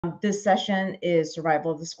This session is Survival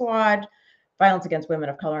of the Squad, Violence Against Women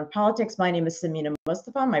of Color in Politics. My name is Samina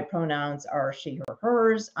Mustafa. My pronouns are she, her,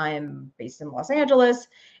 hers. I am based in Los Angeles,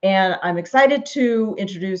 and I'm excited to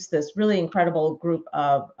introduce this really incredible group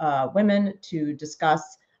of women to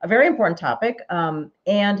discuss a very important topic.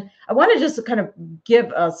 And I want to just kind of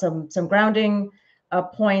give some grounding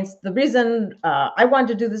points. The reason I wanted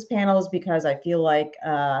to do this panel is because I feel like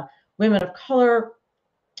women of color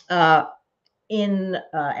as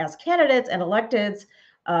candidates and electeds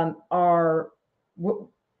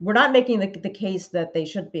we're not making the case that they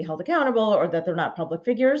shouldn't be held accountable or that they're not public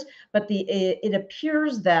figures, but it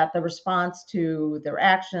appears that the response to their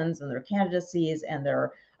actions and their candidacies and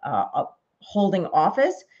their holding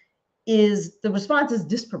office the response is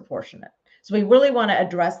disproportionate. So we really want to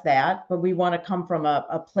address that, but we want to come from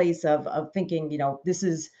a place of thinking,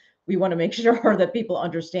 we want to make sure that people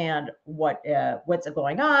understand what's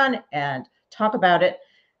going on and talk about it.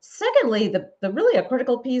 Secondly, the really a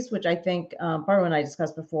critical piece, which I think Barbara and I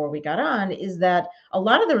discussed before we got on, is that a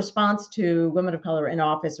lot of the response to women of color in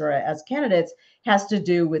office or as candidates has to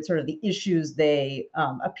do with sort of the issues they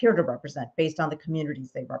appear to represent based on the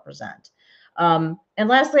communities they represent. And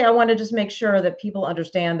lastly, I want to just make sure that people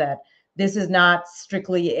understand that this is not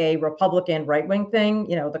strictly a Republican right-wing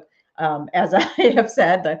thing. As I have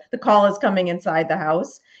said, the call is coming inside the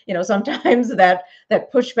House. Sometimes that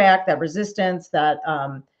pushback, that resistance, that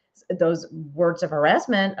those words of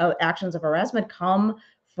harassment, actions of harassment come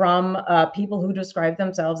from people who describe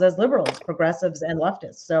themselves as liberals, progressives, and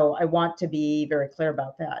leftists. So I want to be very clear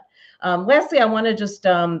about that. Lastly, I want to just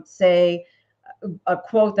say a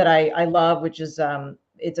quote that I love, which is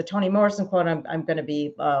it's a Toni Morrison quote. I'm going to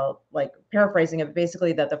be like paraphrasing it,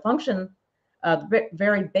 basically that the function, the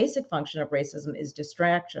very basic function of racism is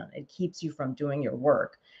distraction. It keeps you from doing your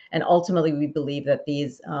work. And ultimately, we believe that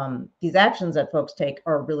these actions that folks take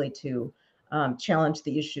are really to challenge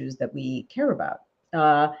the issues that we care about.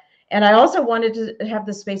 And I also wanted to have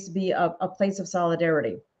this space to be a place of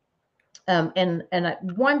solidarity. And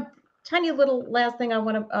one tiny little last thing I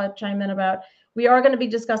want to chime in about, we are going to be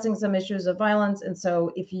discussing some issues of violence. And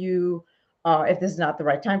so if this is not the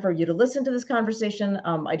right time for you to listen to this conversation,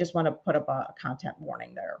 I just want to put up a content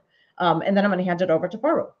warning there. And then I'm going to hand it over to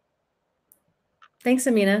Paru. Thanks,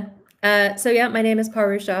 Amina. So yeah, my name is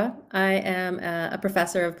Paru Shah. I am a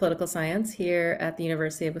professor of political science here at the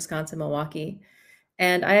University of Wisconsin-Milwaukee.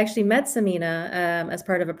 And I actually met Samina as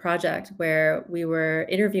part of a project where we were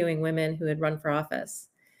interviewing women who had run for office.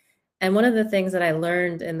 And one of the things that I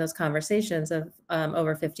learned in those conversations of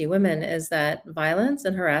over 50 women is that violence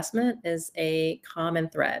and harassment is a common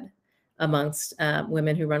thread amongst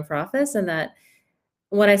women who run for office. And that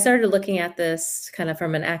when I started looking at this kind of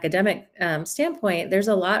from an academic standpoint, there's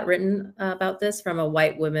a lot written about this from a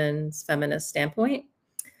white women's feminist standpoint,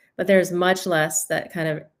 but there's much less that kind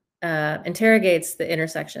of interrogates the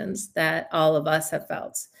intersections that all of us have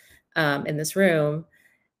felt in this room.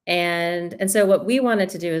 And so what we wanted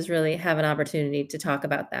to do is really have an opportunity to talk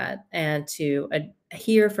about that and to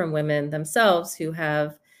hear from women themselves who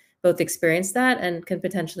have both experienced that and can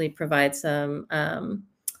potentially provide some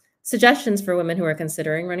suggestions for women who are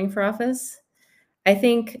considering running for office. I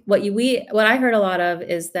think what I heard a lot of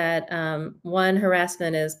is that one,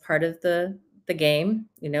 harassment is part of the game.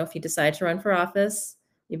 If you decide to run for office,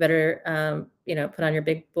 you better put on your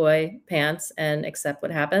big boy pants and accept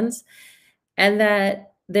what happens. And that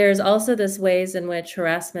there's also this ways in which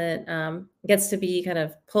harassment gets to be kind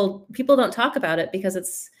of pulled. People don't talk about it because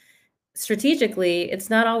it's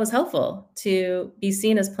not always helpful to be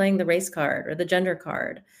seen as playing the race card or the gender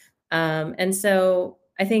card. And so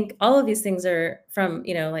I think all of these things are from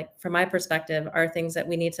my perspective, are things that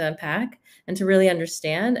we need to unpack and to really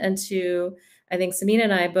understand. And I think Samina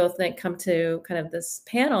and I both come to kind of this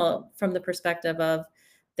panel from the perspective of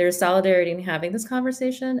there's solidarity in having this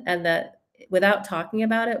conversation, and that without talking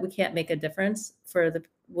about it, we can't make a difference for the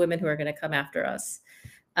women who are going to come after us.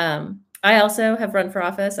 I also have run for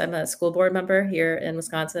office. I'm a school board member here in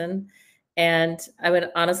Wisconsin. And I would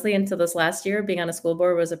honestly, until this last year, being on a school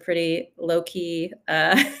board was a pretty low key,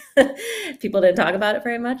 people didn't talk about it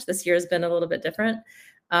very much. This year has been a little bit different.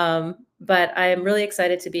 But I am really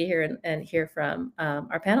excited to be here and hear from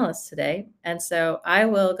our panelists today. And so I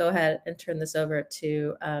will go ahead and turn this over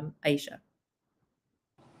to Aisha.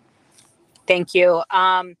 Thank you.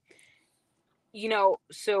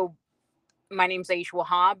 So my name's Aisha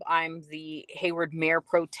Wahab. I'm the Hayward Mayor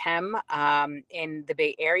Pro Tem in the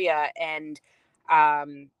Bay Area. And, I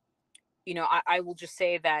will just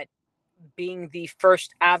say that being the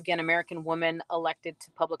first Afghan American woman elected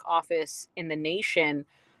to public office in the nation,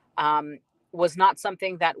 was not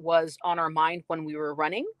something that was on our mind when we were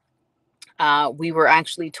running. We were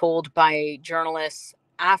actually told by journalists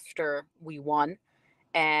after we won,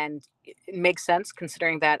 and it makes sense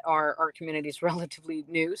considering that our community is relatively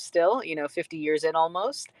new still, 50 years in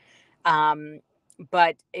almost. Um,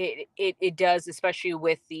 but it does, especially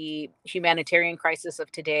with the humanitarian crisis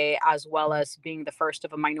of today, as well as being the first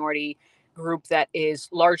of a minority group that is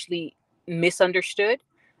largely misunderstood,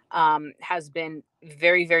 has been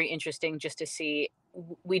very, very interesting just to see.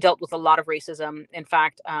 We dealt with a lot of racism. In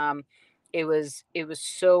fact, it was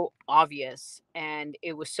so obvious, and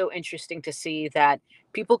it was so interesting to see that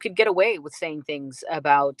people could get away with saying things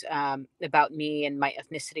about me and my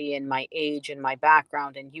ethnicity and my age and my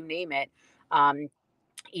background and you name it. Um,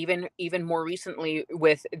 even more recently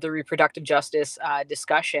with the reproductive justice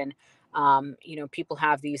discussion, people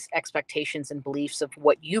have these expectations and beliefs of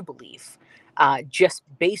what you believe, just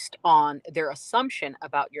based on their assumption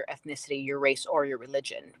about your ethnicity, your race, or your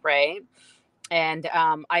religion, right? And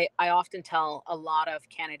I often tell a lot of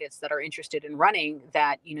candidates that are interested in running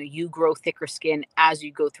that, you grow thicker skin as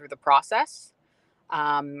you go through the process.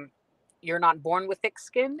 Um, you're not born with thick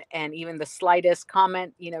skin, and even the slightest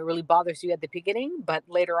comment, really bothers you at the beginning, but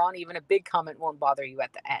later on, even a big comment won't bother you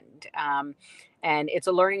at the end. And it's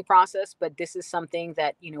a learning process, but this is something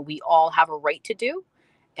that, we all have a right to do.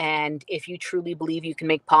 And if you truly believe you can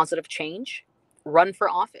make positive change, run for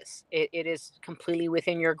office. It is completely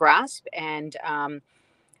within your grasp. And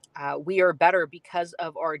we are better because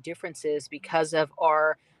of our differences, because of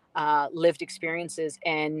our lived experiences,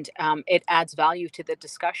 and it adds value to the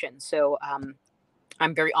discussion. So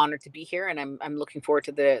I'm very honored to be here, and I'm looking forward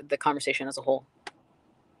to the conversation as a whole.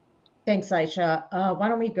 Thanks, Aisha. Why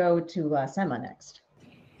don't we go to Sema next?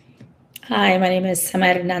 Hi, my name is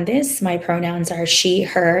Sema Hernandez. My pronouns are she,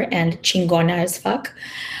 her, and chingona as fuck.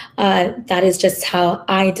 That is just how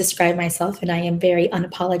I describe myself, and I am very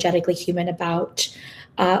unapologetically human about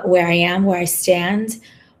where I am, where I stand,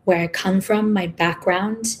 where I come from, my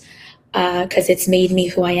background, because it's made me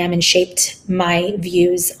who I am and shaped my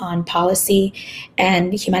views on policy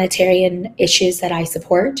and humanitarian issues that I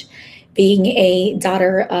support. Being a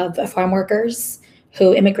daughter of farm workers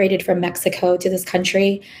who immigrated from Mexico to this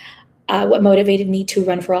country, what motivated me to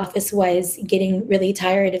run for office was getting really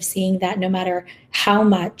tired of seeing that no matter how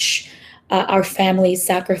much our families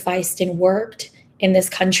sacrificed and worked in this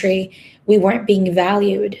country, we weren't being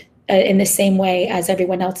valued in the same way as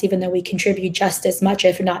everyone else, even though we contribute just as much,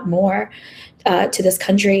 if not more, to this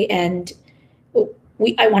country. And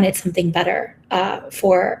I wanted something better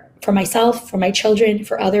for myself, for my children,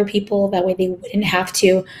 for other people. That way they wouldn't have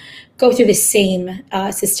to go through the same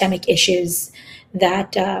systemic issues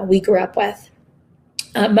that we grew up with.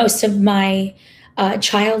 Most of my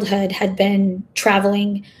childhood had been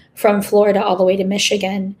traveling from Florida all the way to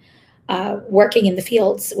Michigan, working in the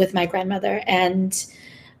fields with my grandmother. And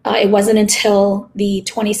it wasn't until the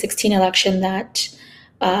 2016 election that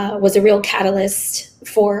was a real catalyst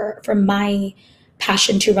for my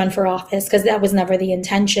passion to run for office, because that was never the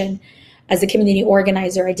intention. As a community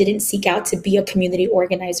organizer, I didn't seek out to be a community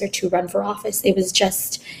organizer to run for office. It was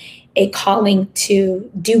just a calling to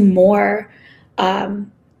do more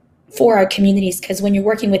for our communities, because when you're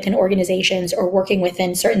working within organizations or working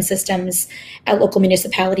within certain systems at local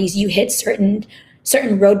municipalities, you hit certain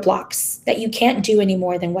roadblocks that you can't do any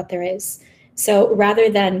more than what there is. So rather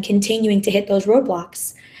than continuing to hit those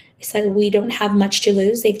roadblocks, I said, we don't have much to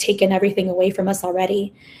lose. They've taken everything away from us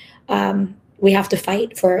already. We have to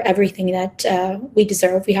fight for everything that we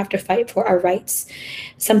deserve. We have to fight for our rights.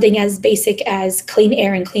 Something as basic as clean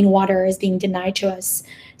air and clean water is being denied to us.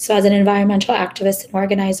 So as an environmental activist and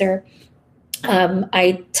organizer,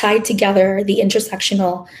 I tied together the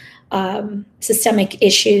intersectional systemic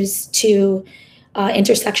issues to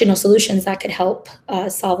intersectional solutions that could help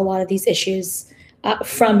solve a lot of these issues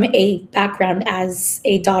from a background as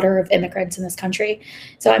a daughter of immigrants in this country.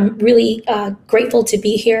 So I'm really grateful to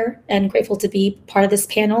be here and grateful to be part of this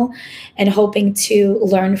panel, and hoping to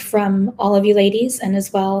learn from all of you ladies, and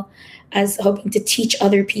as well as hoping to teach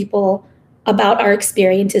other people about our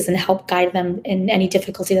experiences and help guide them in any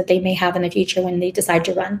difficulty that they may have in the future when they decide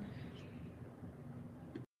to run.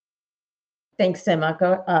 Thanks, Sema.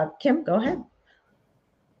 Kim, go ahead.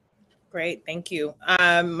 Great, thank you.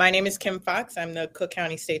 My name is Kim Fox. I'm the Cook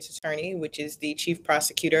County State's Attorney, which is the Chief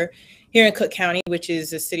Prosecutor here in Cook County, which is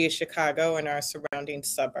the city of Chicago and our surrounding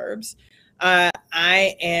suburbs.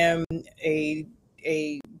 I am a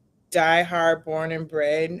diehard, born and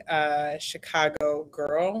bred Chicago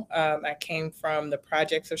girl. I came from the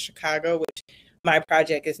projects of Chicago, which my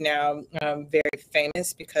project is now very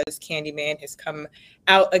famous because Candyman has come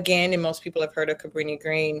out again, and most people have heard of Cabrini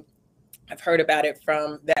Green. I've heard about it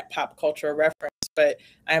from that pop culture reference, but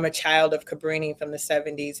I'm a child of Cabrini from the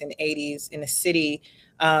 70s and 80s in a city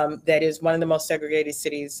that is one of the most segregated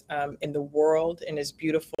cities in the world, and is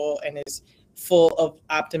beautiful and is full of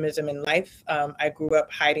optimism in life. I grew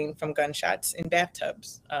up hiding from gunshots in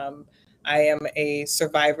bathtubs. I am a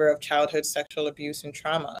survivor of childhood sexual abuse and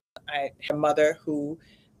trauma. I have a mother who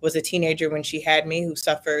was a teenager when she had me, who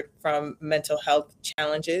suffered from mental health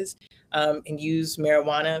challenges and used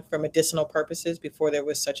marijuana for medicinal purposes before there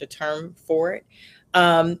was such a term for it,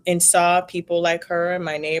 and saw people like her and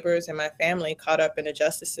my neighbors and my family caught up in a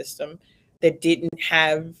justice system that didn't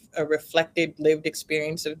have a reflected lived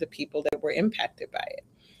experience of the people that were impacted by it.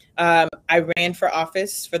 I ran for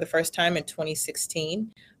office for the first time in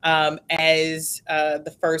 2016 as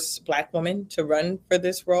the first Black woman to run for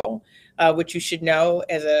this role, which you should know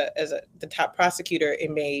as the top prosecutor,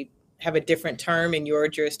 it may have a different term in your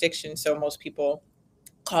jurisdiction. So most people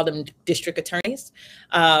call them district attorneys.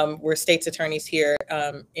 We're state's attorneys here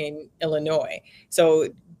in Illinois. So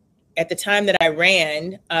at the time that I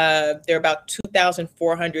ran, there are about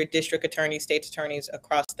 2,400 district attorneys, state's attorneys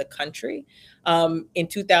across the country. In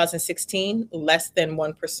 2016, less than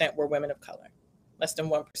 1% were women of color, less than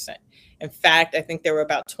 1%. In fact, I think there were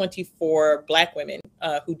about 24 Black women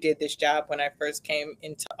who did this job when I first came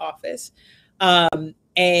into office.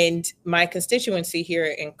 And my constituency here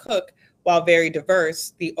in Cook, while very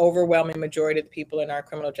diverse, the overwhelming majority of the people in our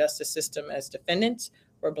criminal justice system as defendants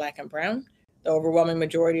were Black and brown. The overwhelming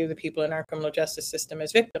majority of the people in our criminal justice system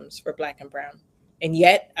as victims were Black and brown. And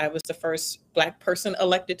yet I was the first Black person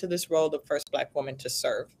elected to this role, the first Black woman to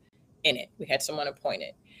serve in it. We had someone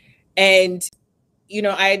appointed. And, you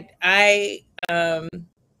know, like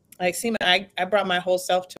Seema, I brought my whole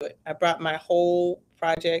self to it. I brought my whole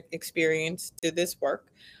project experience to this work,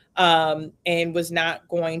 and was not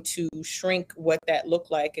going to shrink what that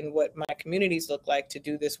looked like and what my communities look like to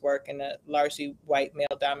do this work in a largely white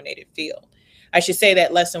male-dominated field. I should say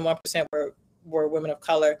that less than 1% were women of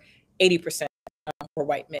color, 80% were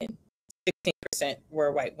white men, 16%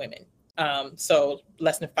 were white women. So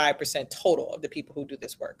less than 5% total of the people who do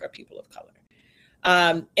this work are people of color.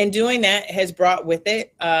 And doing that has brought with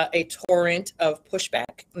it a torrent of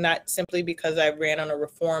pushback, not simply because I ran on a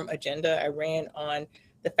reform agenda. I ran on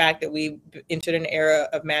the fact that we entered an era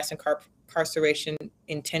of mass incarceration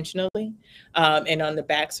intentionally, and on the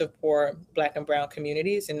backs of poor Black and brown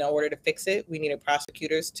communities. In order to fix it, we needed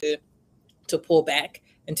prosecutors to pull back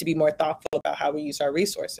and to be more thoughtful about how we use our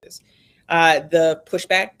resources. The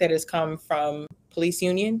pushback that has come from police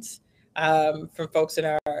unions, from folks in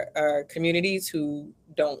our communities who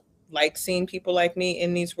don't like seeing people like me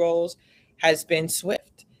in these roles, has been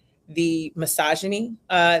swift. The misogyny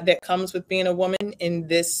that comes with being a woman in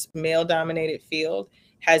this male-dominated field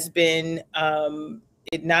has been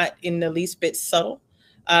not in the least bit subtle,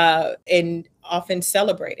 and often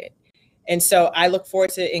celebrated. And so I look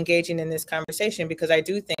forward to engaging in this conversation, because I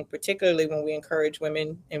do think, particularly when we encourage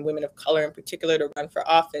women and women of color in particular to run for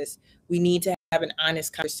office, we need to have an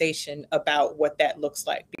honest conversation about what that looks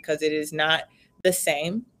like, because it is not the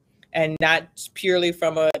same, and not purely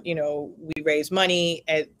from we raise money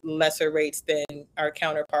at lesser rates than our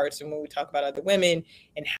counterparts, and when we talk about other women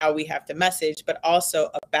and how we have to message, but also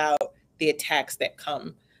about the attacks that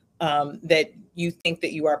come, that you think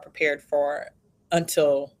that you are prepared for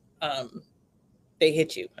until they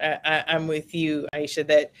hit you. I'm with you, Aisha,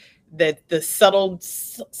 that the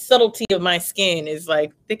subtlety of my skin is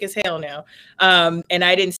like thick as hell now. And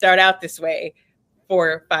I didn't start out this way 4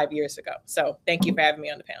 or 5 years ago. So thank you for having me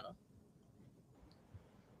on the panel.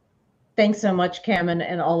 Thanks so much, Kim,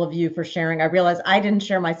 and all of you for sharing. I realize I didn't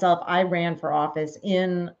share myself. I ran for office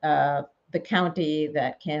in the county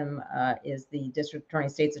that Kim is the district attorney,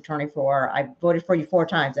 state's attorney for. I voted for you 4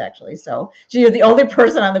 times, actually. So you're the only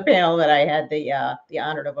person on the panel that I had the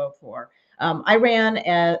honor to vote for. I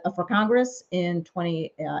ran for Congress in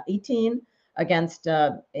 2018 against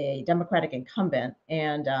a Democratic incumbent,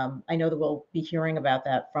 and I know that we'll be hearing about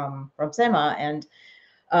that from Sema. And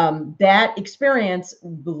that experience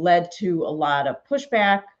led to a lot of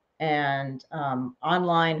pushback and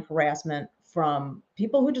online harassment from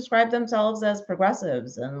people who describe themselves as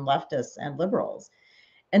progressives and leftists and liberals.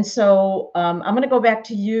 And so I'm going to go back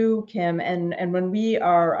to you, Kim, and when we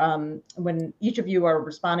are, when each of you are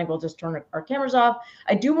responding, we'll just turn our cameras off.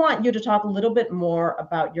 I do want you to talk a little bit more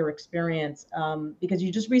about your experience, because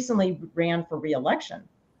you just recently ran for re-election.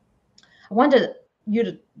 I wanted you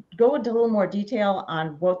to go into a little more detail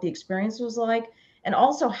on what the experience was like, and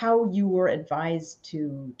also how you were advised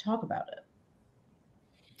to talk about it.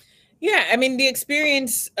 Yeah, I mean, the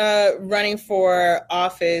experience running for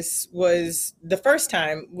office was, the first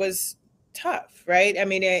time was tough, right? I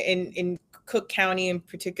mean, in Cook County in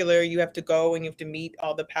particular, you have to go and you have to meet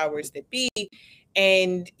all the powers that be.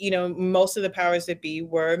 And, you know, most of the powers that be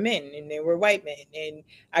were men, and they were white men. And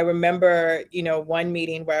I remember, you know, one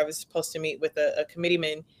meeting where I was supposed to meet with a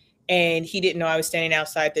committeeman, and he didn't know I was standing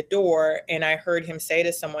outside the door. And I heard him say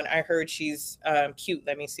to someone, I heard she's cute.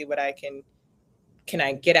 Let me see what I can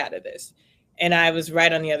I get out of this? And I was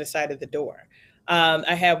right on the other side of the door.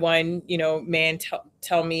 I had one, you know, man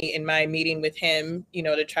tell me in my meeting with him, you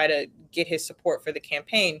know, to try to get his support for the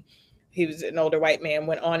campaign. He was an older white man,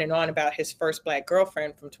 went on and on about his first Black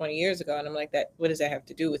girlfriend from 20 years ago. And I'm like, what does that have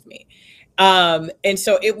to do with me? And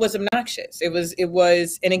so it was obnoxious. It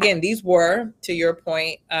was, and again, these were, to your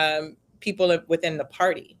point, people within the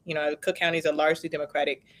party. You know, Cook County is a largely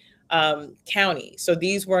Democratic county. So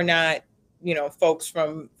these were not, you know, folks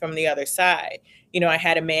from the other side. You know, I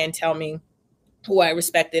had a man tell me, who I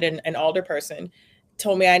respected, an older person,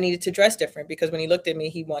 told me I needed to dress different because when he looked at me,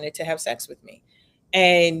 he wanted to have sex with me.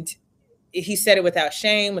 And he said it without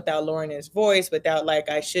shame, without lowering his voice, without like,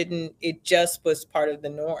 I shouldn't, it just was part of the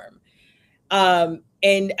norm.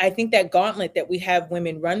 And I think that gauntlet that we have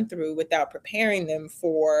women run through without preparing them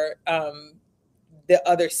for the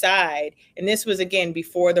other side. And this was, again,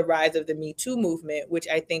 before the rise of the Me Too movement, which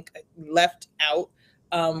I think left out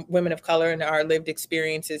women of color and our lived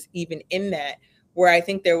experiences even in that, where I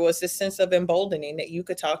think there was this sense of emboldening that you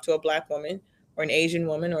could talk to a Black woman or an Asian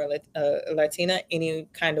woman or a Latina any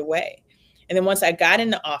kind of way. And then once I got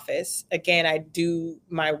into office, again, I do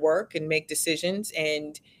my work and make decisions,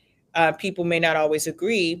 and people may not always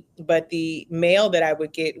agree, but the mail that I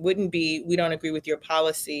would get wouldn't be, we don't agree with your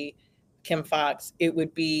policy, Kim Foxx. It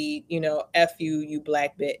would be, you know, F you, you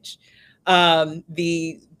Black bitch.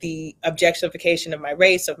 The objectification of my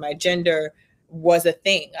race, of my gender, was a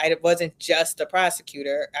thing. I wasn't just a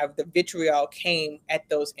prosecutor. The vitriol came at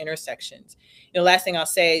those intersections. You know, last thing I'll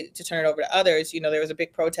say to turn it over to others, you know, there was a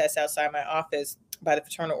big protest outside my office by the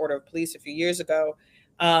Fraternal Order of Police a few years ago.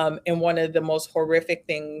 And one of the most horrific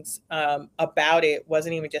things about it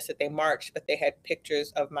wasn't even just that they marched, but they had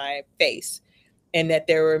pictures of my face, and that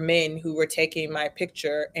there were men who were taking my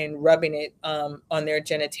picture and rubbing it on their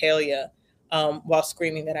genitalia while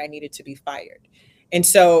screaming that I needed to be fired. And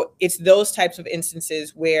so it's those types of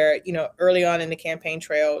instances where, you know, early on in the campaign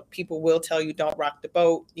trail, people will tell you, don't rock the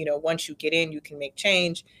boat. You know, once you get in, you can make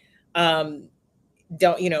change. Don't,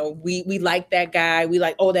 you know, we like that guy. We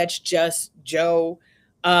like, oh, that's just Joe.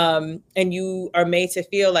 And you are made to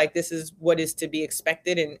feel like this is what is to be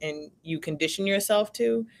expected, and you condition yourself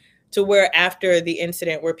to where after the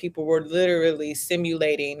incident where people were literally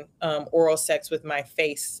simulating oral sex with my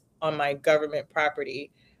face on my government property,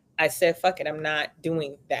 I said, fuck it, I'm not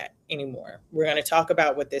doing that anymore. We're going to talk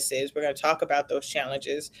about what this is. We're going to talk about those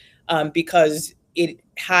challenges because it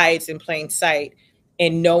hides in plain sight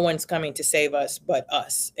and no one's coming to save us but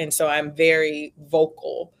us. And so I'm very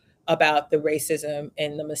vocal about the racism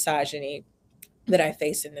and the misogyny that I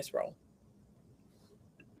face in this role.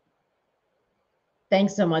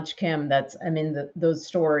 Thanks so much, Kim. That's, I mean, those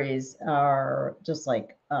stories are just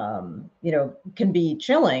like, you know, can be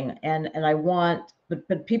chilling. And I want,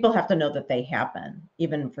 but people have to know that they happen,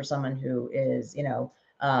 even for someone who is, you know,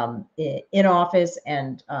 in office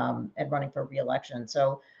and running for re-election.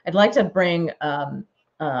 So I'd like to bring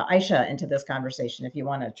Aisha into this conversation if you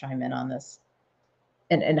want to chime in on this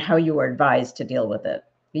and how you were advised to deal with it.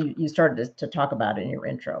 You started to talk about it in your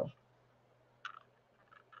intro.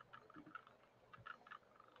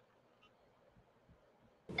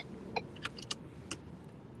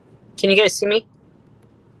 Can you guys see me?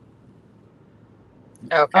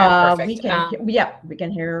 Okay, perfect. We can, yeah, we can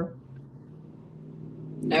hear.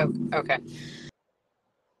 Oh, okay.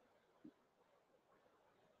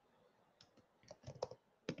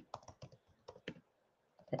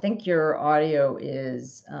 I think your audio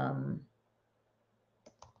is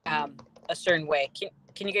a certain way.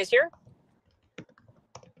 Can you guys hear?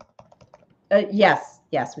 yes,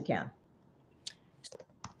 we can.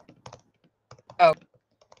 Oh,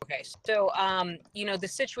 okay. So, you know, the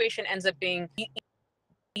situation ends up being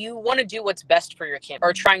you want to do what's best for your campaign,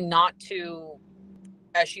 or trying not to,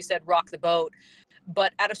 as she said, rock the boat.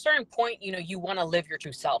 But at a certain point, you know, you want to live your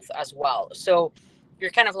true self as well. So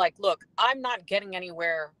you're kind of like, look, I'm not getting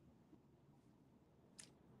anywhere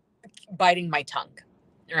biting my tongue,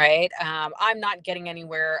 right? I'm not getting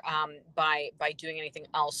anywhere by doing anything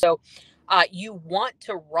else. So you want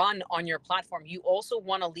to run on your platform. You also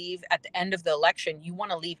want to leave at the end of the election. You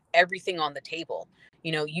want to leave everything on the table.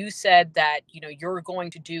 You know, you said that, you know, you're going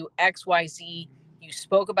to do X, Y, Z. You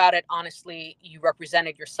spoke about it honestly. You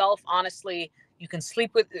represented yourself honestly. You can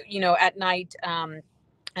sleep with, you know, at night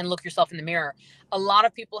and look yourself in the mirror. A lot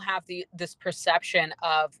of people have this perception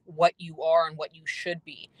of what you are and what you should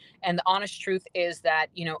be. And the honest truth is that,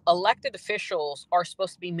 elected officials are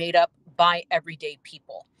supposed to be made up by everyday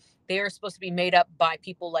people. They are supposed to be made up by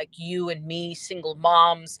people like you and me, single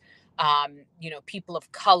moms, people of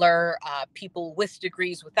color, people with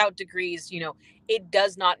degrees, without degrees. It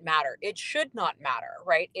does not matter. It should not matter,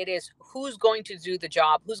 right? It is who's going to do the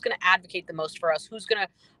job, who's going to advocate the most for us, who's going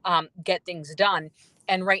to get things done.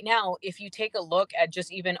 And right now, if you take a look at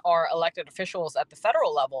just even our elected officials at the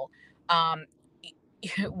federal level,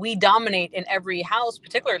 we dominate in every house,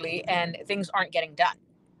 particularly, and things aren't getting done,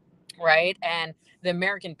 right? And the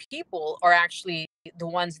American people are actually the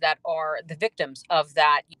ones that are the victims of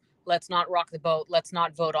that. Let's not rock the boat. Let's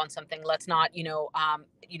not vote on something. Let's not,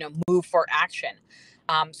 move for action.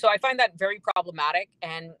 So I find that very problematic.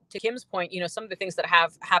 And to Kim's point, some of the things that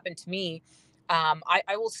have happened to me,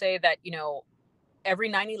 I will say that, every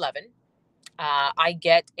 9/11, I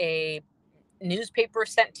get a newspaper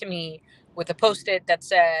sent to me with a post-it that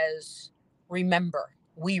says, remember,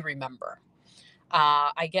 we remember.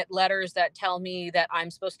 I get letters that tell me that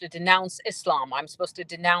I'm supposed to denounce Islam. I'm supposed to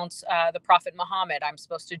denounce the Prophet Muhammad. I'm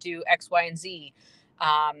supposed to do X, Y, and Z.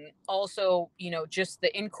 Also, just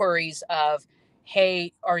the inquiries of,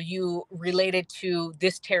 hey, are you related to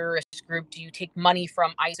this terrorist group? Do you take money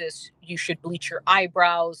from ISIS? You should bleach your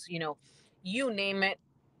eyebrows. You name it,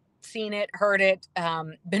 seen it, heard it,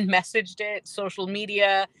 been messaged it, social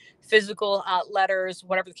media, physical letters,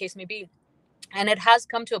 whatever the case may be. And it has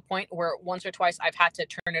come to a point where once or twice I've had to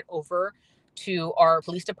turn it over to our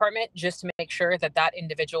police department just to make sure that that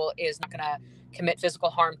individual is not going to commit physical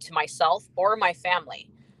harm to myself or my family.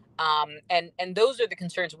 And those are the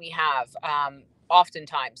concerns we have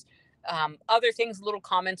oftentimes. Other things, little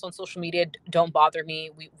comments on social media don't bother me.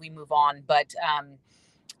 We move on. But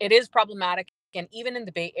it is problematic. And even in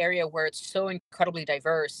the Bay Area where it's so incredibly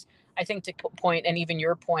diverse, I think to point, and even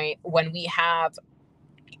your point, when we have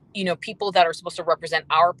people that are supposed to represent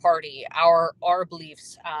our party, our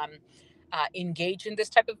beliefs, engage in this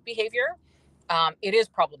type of behavior, it is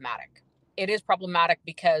problematic. It is problematic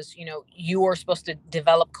because you are supposed to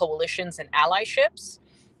develop coalitions and allyships,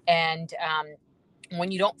 and when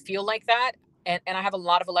you don't feel like that, and I have a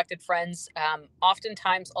lot of elected friends,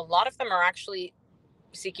 oftentimes a lot of them are actually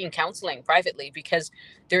seeking counseling privately because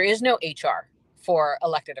there is no HR for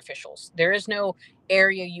elected officials. There is no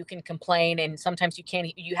area you can complain, and sometimes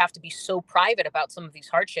you have to be so private about some of these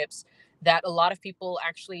hardships that a lot of people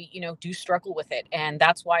actually do struggle with it. And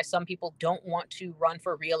that's why some people don't want to run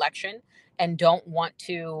for re-election and don't want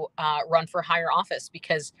to run for higher office,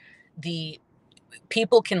 because the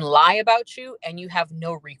people can lie about you and you have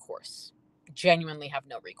no recourse, genuinely have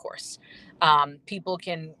no recourse. People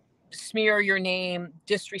can smear your name,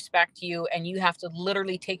 disrespect you, and you have to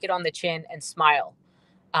literally take it on the chin and smile.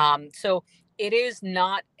 So it is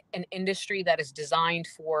not an industry that is designed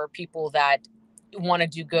for people that want to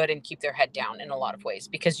do good and keep their head down in a lot of ways,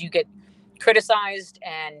 because you get criticized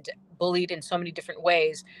and bullied in so many different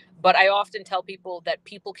ways. But I often tell people that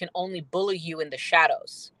people can only bully you in the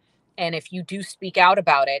shadows. And if you do speak out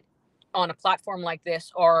about it on a platform like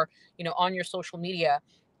this, or, on your social media,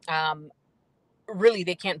 really,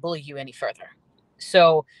 they can't bully you any further.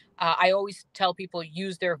 So I always tell people,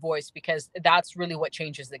 use their voice, because that's really what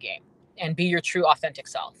changes the game, and be your true, authentic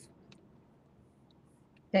self.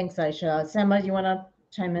 Thanks, Aisha. Sema, you want to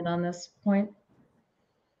chime in on this point?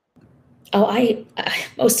 Oh, I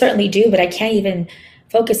most certainly do, but I can't even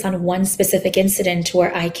focus on one specific incident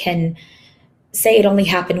where I can say it only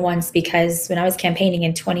happened once, because when I was campaigning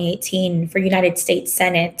in 2018 for United States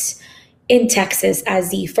Senate in Texas as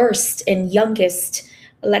the first and youngest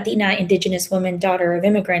Latina, Indigenous woman, daughter of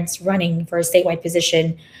immigrants running for a statewide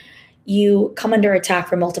position, you come under attack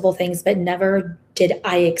for multiple things, but never did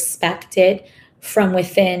I expect it from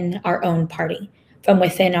within our own party, from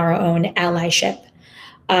within our own allyship.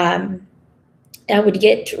 I would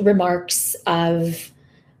get remarks of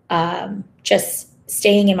just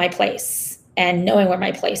staying in my place and knowing where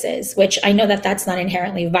my place is, which I know that that's not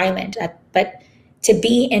inherently violent, but to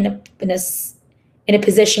be in a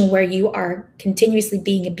position where you are continuously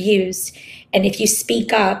being abused, and if you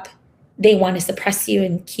speak up, they want to suppress you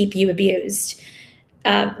and keep you abused.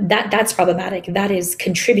 That's problematic. That is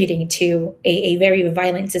contributing to a very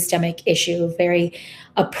violent systemic issue, a very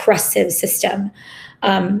oppressive system.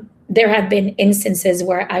 There have been instances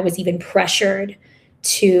where I was even pressured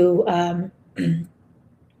to, I'm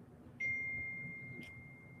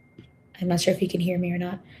not sure if you can hear me or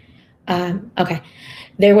not. Okay.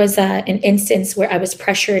 There was an instance where I was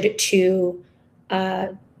pressured to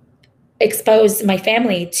expose my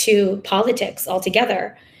family to politics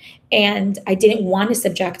altogether. And I didn't want to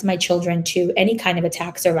subject my children to any kind of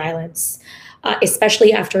attacks or violence,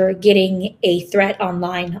 especially after getting a threat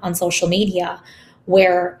online on social media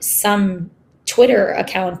where some Twitter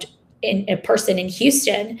account in a person in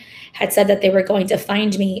Houston had said that they were going to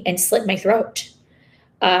find me and slit my throat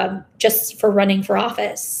just for running for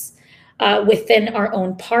office. Within our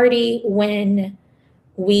own party, when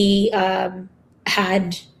we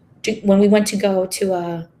when we went to go to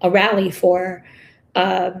a rally for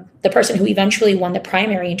the person who eventually won the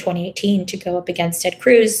primary in 2018 to go up against Ted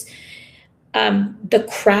Cruz, the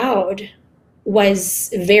crowd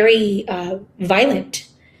was very violent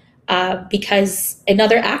because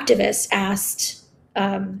another activist asked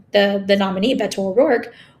the nominee, Beto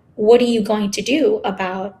O'Rourke, what are you going to do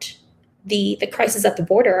about the crisis at the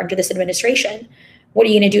border under this administration? What are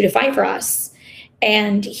you going to do to fight for us?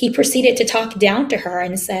 And he proceeded to talk down to her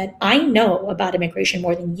and said, I know about immigration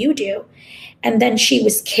more than you do. And then she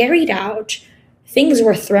was carried out. Things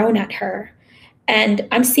were thrown at her. And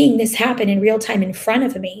I'm seeing this happen in real time in front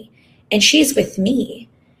of me. And she's with me.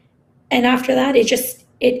 And after that,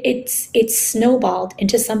 it snowballed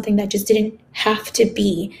into something that just didn't have to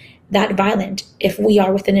be that violent if we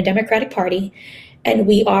are within the Democratic Party and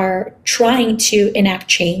we are trying to enact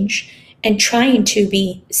change and trying to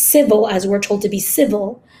be civil as we're told to be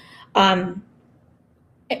civil.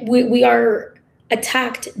 We are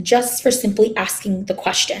attacked just for simply asking the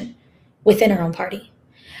question within our own party.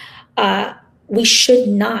 We should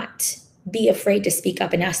not be afraid to speak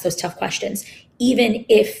up and ask those tough questions, even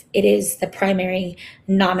if it is the primary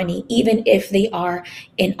nominee, even if they are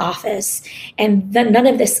in office. And none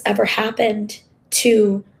of this ever happened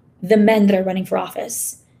to the men that are running for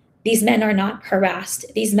office. These men are not harassed.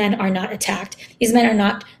 These men are not attacked. These men are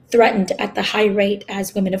not threatened at the high rate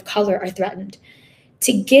as women of color are threatened.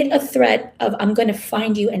 To get a threat of, I'm going to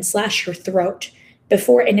find you and slash your throat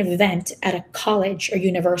before an event at a college or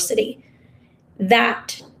university,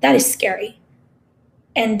 that is scary.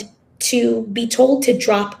 And to be told to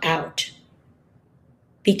drop out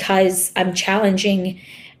because I'm challenging,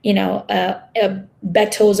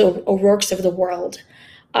 Beto's O'Rourke's of the world,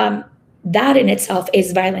 that in itself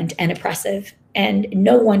is violent and oppressive. And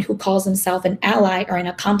no one who calls himself an ally or an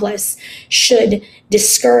accomplice should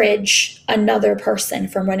discourage another person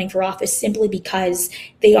from running for office simply because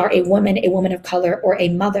they are a woman of color, or a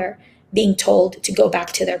mother being told to go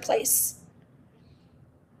back to their place.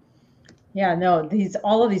 Yeah, no,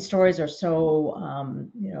 all of these stories are so,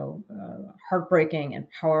 heartbreaking and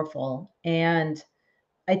powerful. And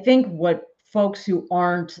I think what folks who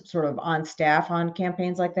aren't sort of on staff on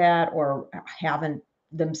campaigns like that, or haven't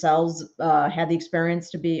themselves had the experience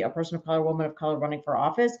to be a person of color, woman of color running for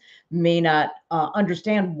office, may not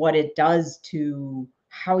understand what it does to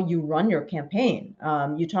how you run your campaign.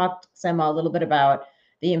 You talked, Sema, a little bit about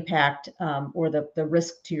the impact or the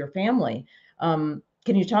risk to your family.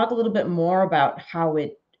 Can you talk a little bit more about how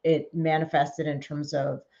it manifested in terms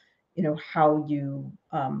of, how you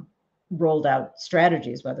rolled out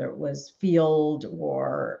strategies, whether it was field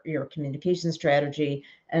or your communication strategy,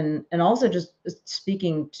 and also just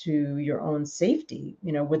speaking to your own safety,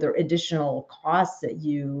 were there additional costs that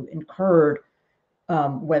you incurred,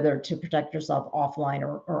 whether to protect yourself offline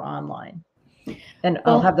or online? And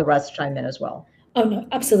I'll have the rest chime in as well. Oh, no,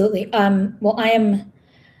 absolutely. Well, I am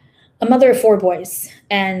a mother of 4 boys,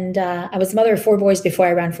 and I was a mother of 4 boys before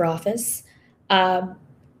I ran for office.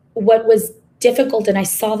 What was difficult, and I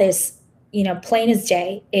saw this, plain as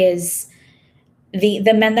day, is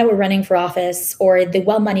the men that were running for office or the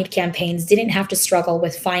well-moneyed campaigns didn't have to struggle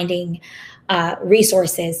with finding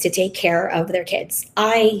resources to take care of their kids.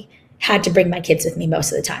 I had to bring my kids with me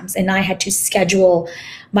most of the times, and I had to schedule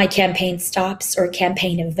my campaign stops or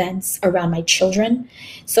campaign events around my children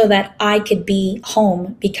so that I could be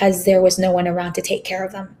home because there was no one around to take care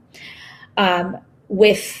of them.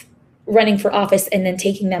 With running for office and then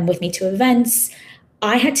taking them with me to events,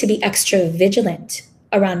 I had to be extra vigilant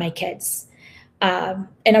around my kids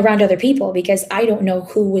and around other people, because I don't know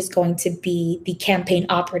who was going to be the campaign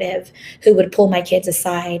operative who would pull my kids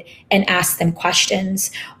aside and ask them questions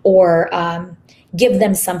or give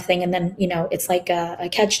them something. And then, it's like a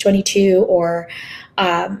catch-22 or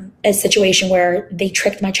a situation where they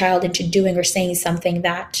tricked my child into doing or saying something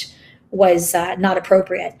that was not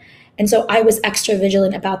appropriate. And so I was extra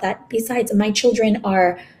vigilant about that. Besides, my children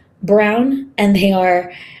are brown, and they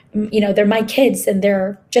are, they're my kids, and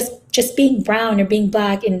they're just being brown or being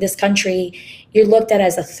Black in this country, you're looked at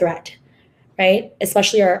as a threat, right?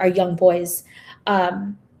 Especially our young boys.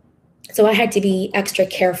 So I had to be extra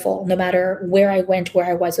careful no matter where I went, where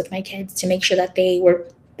I was with my kids, to make sure that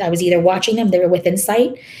I was either watching them, they were within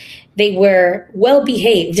sight. They were well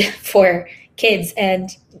behaved for kids, and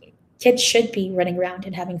kids should be running around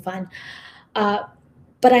and having fun.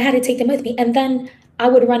 But I had to take them with me. And then I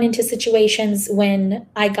would run into situations when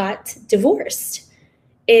I got divorced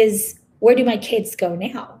is, where do my kids go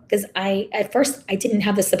now? Because at first I didn't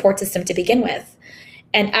have the support system to begin with.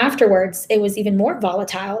 And afterwards, it was even more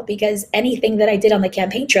volatile because anything that I did on the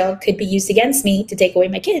campaign trail could be used against me to take away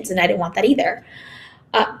my kids, and I didn't want that either.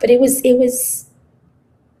 But it was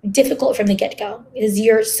difficult from the get-go, because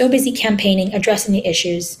you're so busy campaigning, addressing the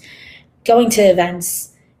issues, going to events.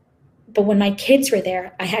 But when my kids were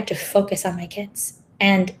there, I had to focus on my kids.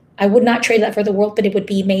 And I would not trade that for the world, but it would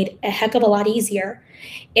be made a heck of a lot easier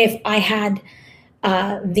if I had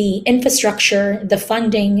the infrastructure, the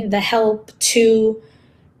funding, the help to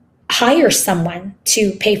hire someone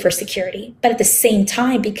to pay for security. But at the same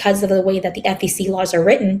time, because of the way that the FEC laws are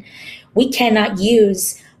written, we cannot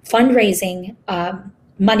use fundraising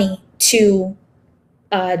money to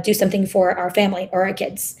do something for our family or our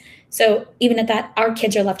kids. So even at that, our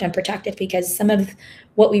kids are left unprotected because some of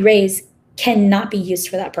what we raise cannot be used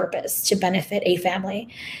for that purpose to benefit a family.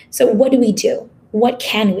 So what do we do? What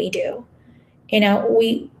can we do?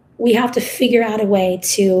 We have to figure out a way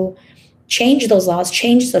to change those laws,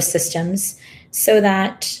 change those systems, so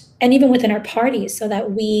that, and even within our parties, so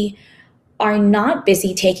that we are not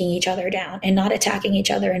busy taking each other down and not attacking each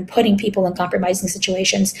other and putting people in compromising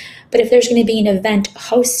situations. But if there's going to be an event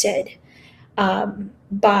hosted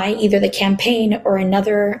by either the campaign or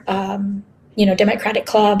another, Democratic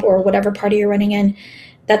club or whatever party you're running in,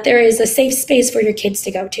 that there is a safe space for your kids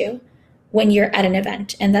to go to when you're at an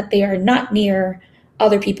event, and that they are not near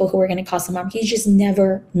other people who are going to cause some harm. You just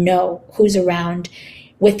never know who's around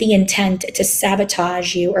with the intent to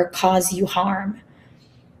sabotage you or cause you harm.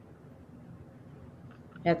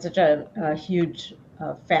 That's such a huge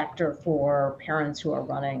factor for parents who are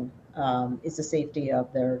running, is the safety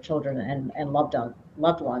of their children and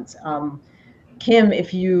loved ones. Kim,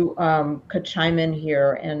 if you could chime in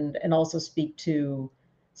here and also speak to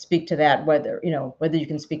that, whether you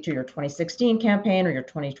can speak to your 2016 campaign or your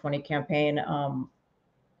 2020 campaign,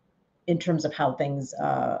 in terms of how things,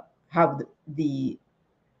 how the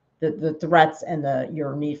threats and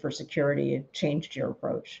your need for security changed your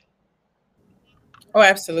approach. Oh,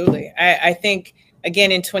 absolutely. I think,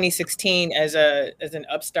 again, in 2016, as an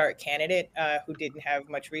upstart candidate who didn't have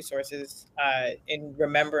much resources, in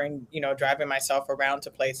remembering, driving myself around to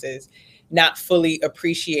places, not fully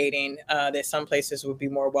appreciating that some places would be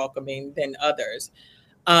more welcoming than others,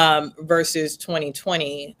 versus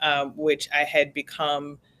 2020, which I had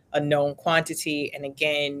become a known quantity. And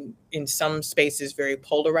again, in some spaces, very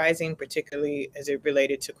polarizing, particularly as it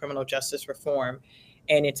related to criminal justice reform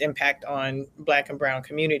and its impact on Black and Brown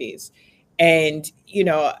communities. And,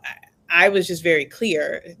 I was just very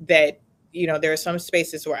clear that, there are some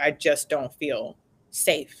spaces where I just don't feel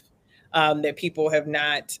safe, that people have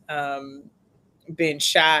not been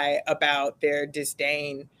shy about their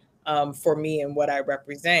disdain for me and what I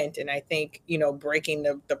represent. And I think, breaking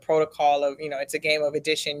the protocol of, it's a game of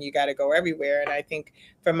addition, you got to go everywhere. And I think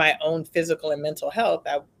for my own physical and mental health,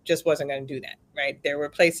 I just wasn't going to do that. Right. There were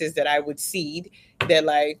places that I would cede that,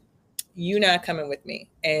 like, you not coming with me,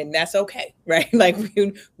 and that's okay. Right. Like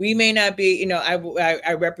we may not be,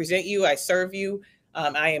 I represent you, I serve you.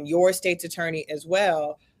 I am your state's attorney as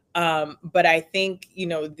well. But I think,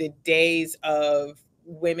 the days of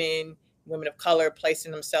women of color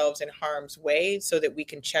placing themselves in harm's way so that we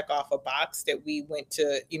can check off a box that we went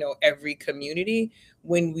to, every community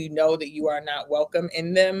when we know that you are not welcome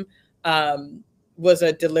in them, was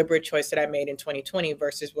a deliberate choice that I made in 2020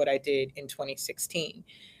 versus what I did in 2016.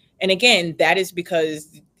 And again, that is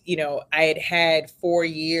because, I had 4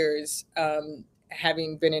 years,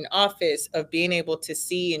 having been in office, of being able to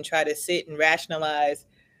see and try to sit and rationalize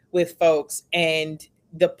with folks, and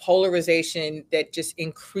the polarization that just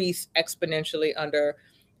increased exponentially under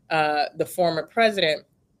the former president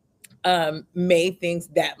made things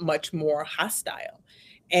that much more hostile.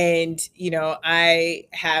 And,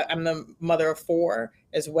 I'm the mother of 4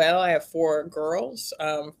 as well. I have 4 girls,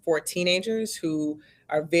 4 teenagers who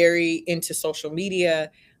are very into social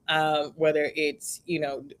media, whether it's,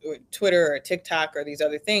 Twitter or TikTok or these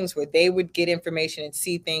other things, where they would get information and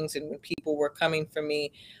see things, and when people were coming for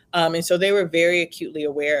me. And so they were very acutely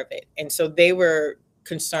aware of it. And so they were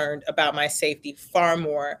concerned about my safety far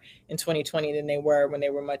more in 2020 than they were when they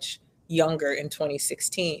were much younger in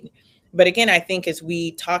 2016. But again, I think as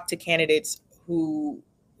we talk to candidates who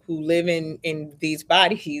who live in these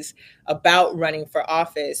bodies about running for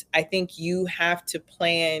office, I think you have to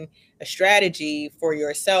plan a strategy for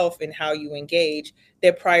yourself and how you engage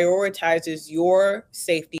that prioritizes your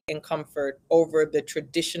safety and comfort over the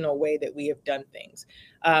traditional way that we have done things.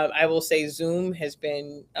 I will say Zoom has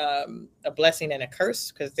been a blessing and a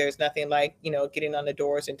curse, because there's nothing like, you know, getting on the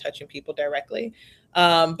doors and touching people directly.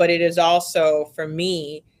 But it is also, for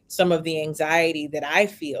me, some of the anxiety that I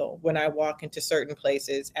feel when I walk into certain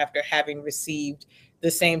places after having received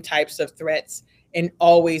the same types of threats, and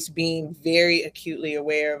always being very acutely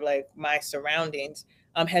aware of like my surroundings,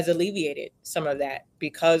 has alleviated some of that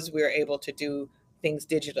because we're able to do things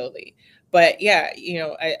digitally. But yeah, you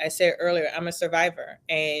know, I said earlier, I'm a survivor,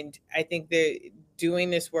 and I think that doing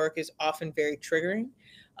this work is often very triggering,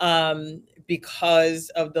 because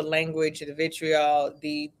of the language, the vitriol,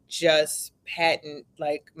 the just patent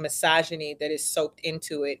like misogyny that is soaked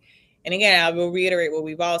into it. And again, I will reiterate what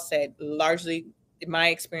we've all said. Largely, my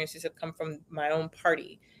experiences have come from my own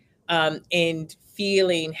party, and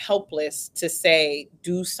feeling helpless to say,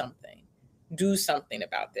 do something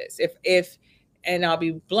about this. If, and I'll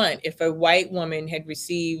be blunt, if a white woman had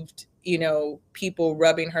received, you know, people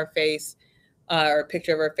rubbing her face, or a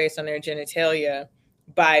picture of her face on their genitalia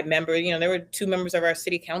by member, you know, there were 2 members of our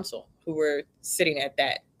city council who were sitting at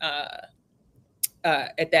that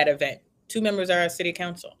event. 2 members of our city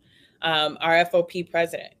council, our FOP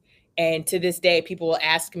president. And to this day, people will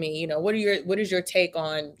ask me, you know, what is your take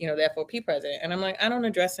on, you know, the FOP president? And I'm like, I don't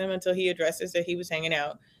address him until he addresses that he was hanging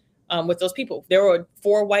out with those people. There were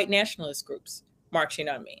 4 white nationalist groups marching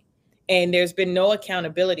on me, and there's been no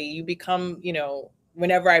accountability. You become, you know,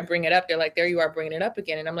 whenever I bring it up, they're like, there you are bringing it up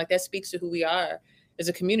again. And I'm like, that speaks to who we are as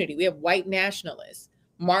a community. We have white nationalists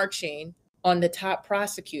marching on the top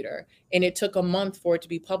prosecutor, and it took a month for it to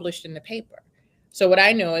be published in the paper. So what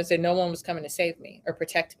I know is that no one was coming to save me or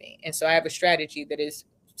protect me. And so I have a strategy that is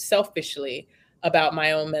selfishly about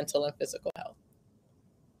my own mental and physical health.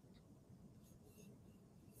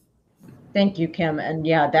 Thank you, Kim. And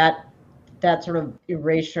yeah, that sort of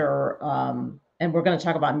erasure, and we're going to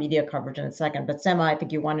talk about media coverage in a second, but Sema, I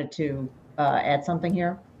think you wanted to add something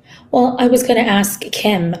here. Well, I was going to ask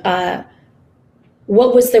Kim,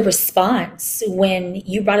 what was the response when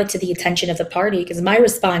you brought it to the attention of the party? Because my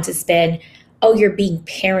response has been, oh, you're being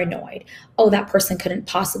paranoid. Oh, that person couldn't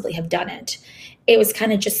possibly have done it. It was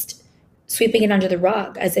kind of just sweeping it under the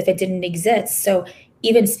rug as if it didn't exist. So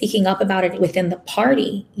even speaking up about it within the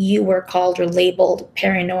party, you were called or labeled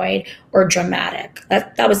paranoid or dramatic.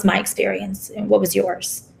 That was my experience. And what was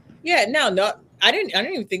yours? Yeah, no, I didn't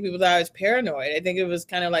even think people thought I was paranoid. I think it was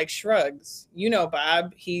kind of like shrugs. You know,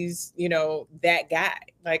 Bob, he's, you know, that guy.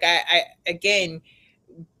 Like I again,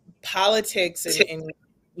 politics and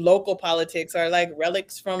local politics are like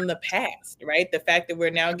relics from the past, right? The fact that we're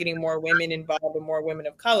now getting more women involved and more women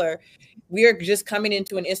of color, we are just coming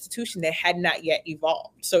into an institution that had not yet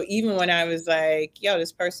evolved. So even when I was like, yo,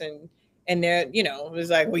 this person, and they're, you know, it was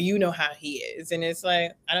like, well, you know how he is. And it's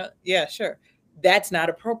like, yeah, sure. That's not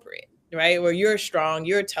appropriate, right? Or you're strong,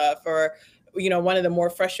 you're tough. Or, you know, one of the more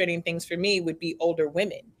frustrating things for me would be older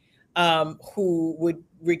women who would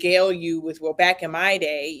regale you with, well, back in my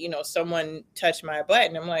day, you know, someone touched my butt.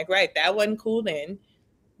 And I'm like, right, that wasn't cool then.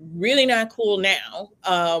 Really not cool now.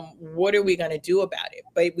 What are we going to do about it?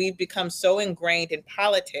 But we've become so ingrained in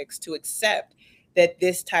politics to accept that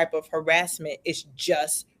this type of harassment is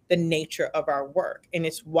just the nature of our work. And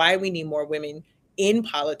it's why we need more women in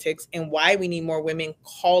politics and why we need more women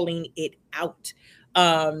calling it out,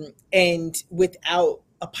 and without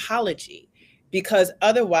apology. Because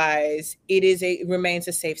otherwise it remains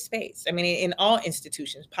a safe space. I mean, in all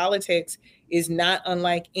institutions, politics is not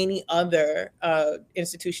unlike any other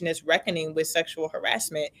institution that's reckoning with sexual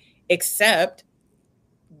harassment, except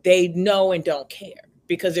they know and don't care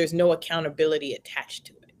because there's no accountability attached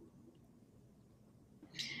to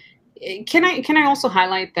it. Can I also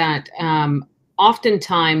highlight that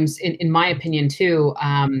oftentimes, in my opinion too,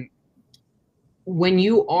 when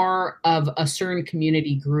you are of a certain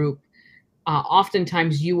community group,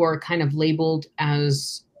 oftentimes you are kind of labeled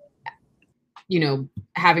as, you know,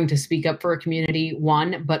 having to speak up for a community,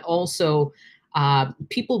 one, but also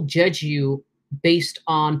people judge you based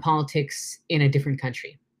on politics in a different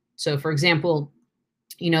country. So for example,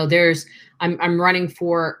 you know, I'm running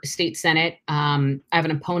for state Senate. I have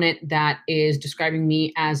an opponent that is describing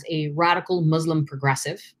me as a radical Muslim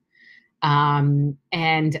progressive. And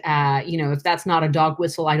you know, if that's not a dog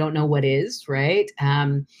whistle, I don't know what is, right?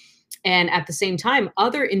 And at the same time,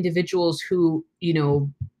 other individuals who, you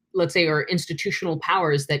know, let's say are institutional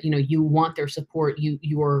powers that, you know, you want their support,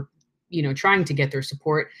 you are, you know, trying to get their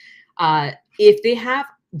support. If they have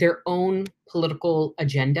their own political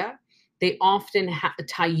agenda, they often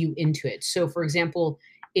tie you into it. So, for example,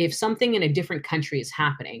 if something in a different country is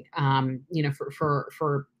happening, you know,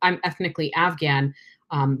 for I'm ethnically Afghan,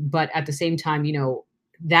 but at the same time, you know,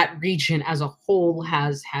 that region as a whole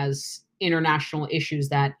has international issues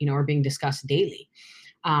that, you know, are being discussed daily.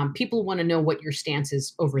 People want to know what your stance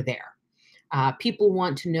is over there. People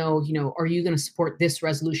want to know, you know, are you going to support this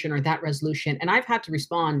resolution or that resolution? And I've had to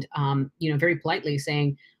respond, you know, very politely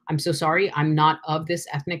saying, I'm so sorry, I'm not of this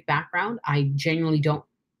ethnic background. I genuinely don't,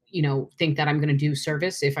 you know, think that I'm going to do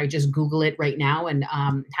service if I just Google it right now and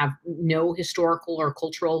have no historical or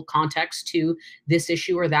cultural context to this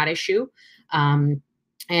issue or that issue.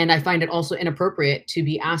 And I find it also inappropriate to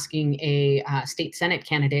be asking a state Senate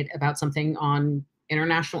candidate about something on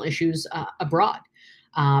international issues abroad.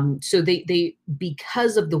 So they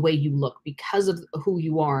because of the way you look, because of who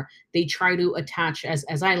you are, they try to attach,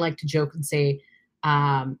 as I like to joke and say,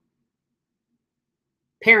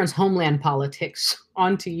 parents' homeland politics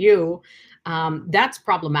onto you. That's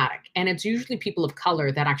problematic, and it's usually people of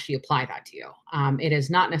color that actually apply that to you. It is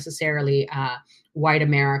not necessarily white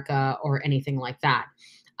America or anything like that.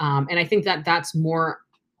 And I think that that's more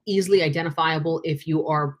easily identifiable if you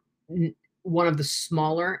are one of the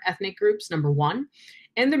smaller ethnic groups, number one.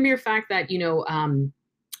 And the mere fact that, you know,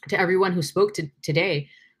 to everyone who spoke today,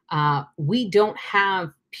 we don't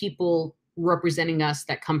have people representing us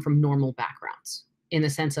that come from normal backgrounds, in the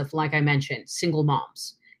sense of, like I mentioned, single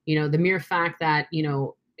moms. You know, the mere fact that, you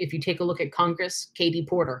know, if you take a look at Congress, Katie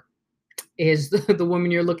Porter is the woman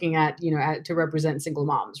you're looking at, you know, to represent single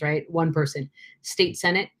moms, right? One person. State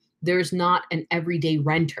Senate, there's not an everyday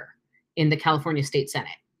renter in the California State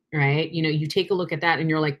Senate, right? You know, you take a look at that and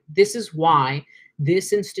you're like, this is why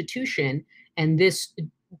this institution and this,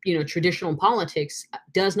 you know, traditional politics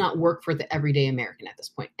does not work for the everyday American at this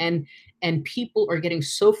point. And people are getting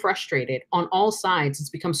so frustrated on all sides. It's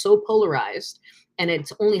become so polarized, and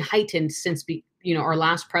it's only heightened since you know, our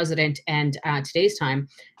last president and today's time,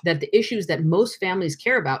 that the issues that most families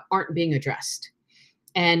care about aren't being addressed.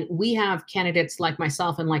 And we have candidates like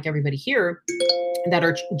myself and like everybody here that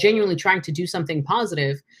are genuinely trying to do something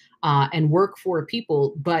positive and work for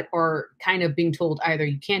people, but are kind of being told either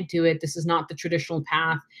you can't do it, this is not the traditional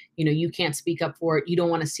path, you know, you can't speak up for it, you don't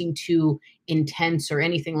want to seem too intense or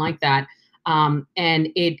anything like that. And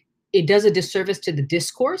it does a disservice to the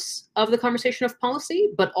discourse of the conversation of policy,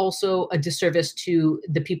 but also a disservice to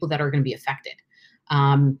the people that are going to be affected.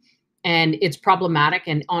 And it's problematic.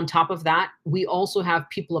 And on top of that, we also have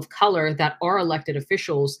people of color that are elected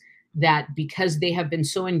officials that, because they have been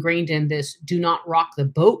so ingrained in this do not rock the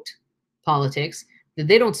boat politics, that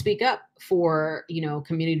they don't speak up for, you know,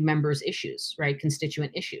 community members' issues, right?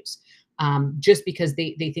 Constituent issues, just because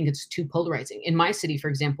they think it's too polarizing. In my city, for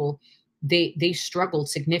example, they struggled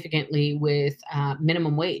significantly with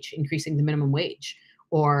minimum wage, increasing the minimum wage,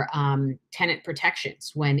 or tenant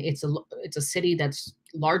protections when it's a city that's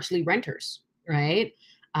largely renters, right?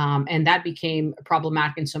 And that became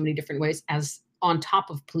problematic in so many different ways, as on top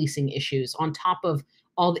of policing issues, on top of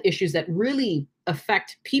all the issues that really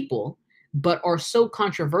affect people, but are so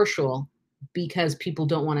controversial because people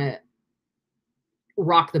don't want to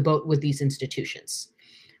rock the boat with these institutions.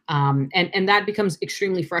 And that becomes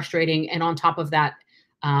extremely frustrating. And on top of that,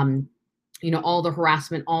 you know, all the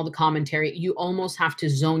harassment, all the commentary, you almost have to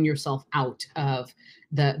zone yourself out of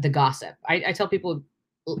the gossip. I tell people,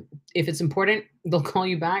 if it's important, they'll call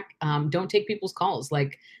you back. Don't take people's calls.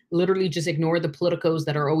 Like, literally just ignore the politicos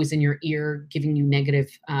that are always in your ear giving you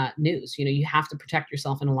negative news. You know, you have to protect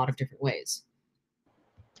yourself in a lot of different ways.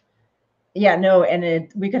 Yeah, no,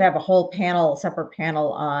 and we could have a whole panel, separate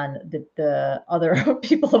panel on the other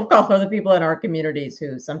people of color, the people in our communities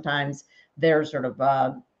who sometimes their sort of,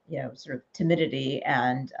 you know, sort of timidity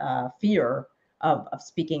and fear of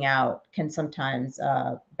speaking out can sometimes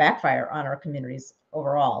backfire on our communities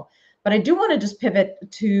overall. But I do want to just pivot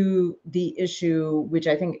to the issue, which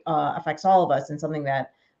I think affects all of us, and something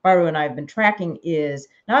that Baru and I have been tracking is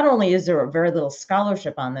not only is there very little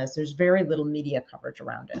scholarship on this, there's very little media coverage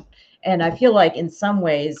around it. And I feel like in some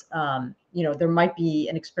ways, you know, there might be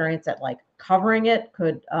an experience that like covering it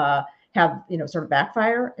could have, you know, sort of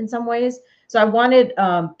backfire in some ways. So I wanted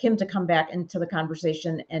Kim to come back into the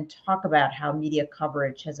conversation and talk about how media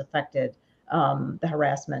coverage has affected the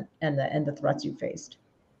harassment and the threats you faced.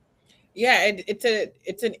 Yeah,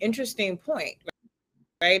 it's an interesting point,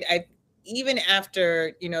 right? Even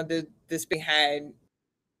after, you know, this big had,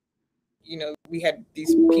 you know, we had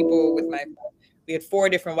these people we had 4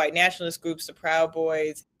 different white nationalist groups, the Proud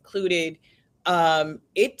Boys included.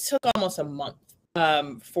 It took almost a month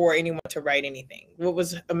for anyone to write anything. What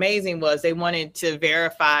was amazing was they wanted to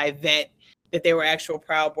verify that they were actual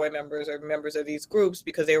Proud Boy members or members of these groups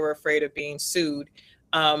because they were afraid of being sued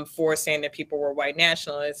for saying that people were white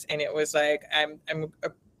nationalists. And it was like, I'm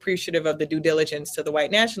appreciative of the due diligence to the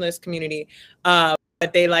white nationalist community, but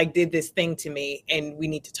they like did this thing to me and we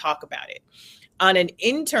need to talk about it. On an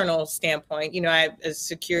internal standpoint, I have a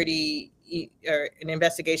security or an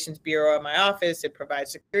investigations bureau in my office. It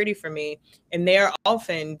provides security for me. And they're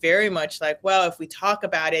often very much like, well, if we talk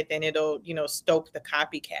about it, then it'll, stoke the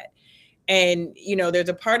copycat. And, there's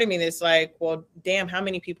a part of me that's like, well, damn, how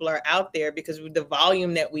many people are out there? Because with the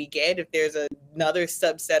volume that we get, if there's another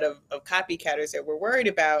subset of copycatters that we're worried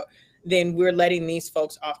about, then we're letting these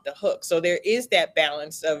folks off the hook. So there is that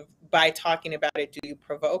balance of, by talking about it, do you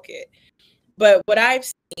provoke it? But what I've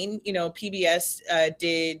seen, PBS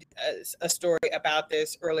did a story about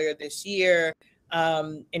this earlier this year,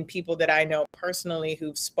 and people that I know personally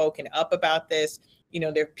who've spoken up about this.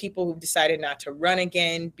 There are people who've decided not to run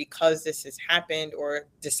again because this has happened or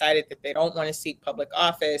decided that they don't want to seek public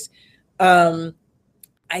office. I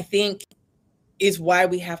think is why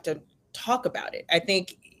we have to talk about it. I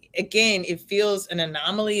think, again, it feels an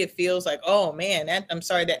anomaly. It feels like, oh man, I'm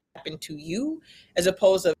sorry that happened to you, as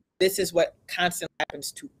opposed to this is what constantly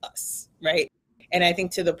happens to us, right? And I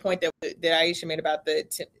think to the point that Aisha made about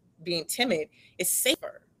being timid, it's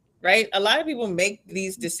safer, right? A lot of people make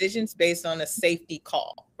these decisions based on a safety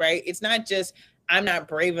call, right? It's not just, I'm not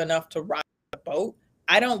brave enough to rock the boat.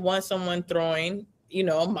 I don't want someone throwing, a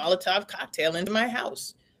Molotov cocktail into my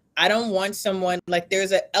house. I don't want someone, like,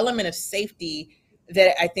 there's an element of safety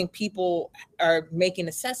that I think people are making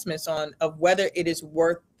assessments on of whether it is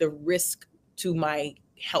worth the risk to my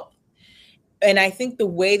health. And I think the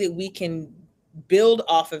way that we can build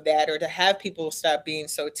off of that, or to have people stop being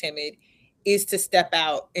so timid, is to step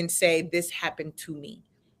out and say, this happened to me.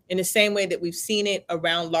 In the same way that we've seen it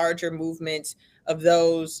around larger movements of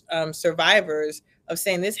those survivors, of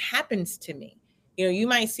saying, this happens to me. You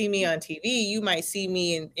might see me on TV, you might see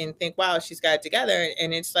me and think, wow, she's got it together.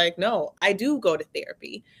 And it's like, no, I do go to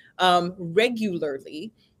therapy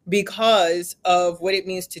regularly because of what it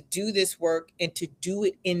means to do this work and to do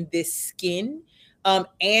it in this skin,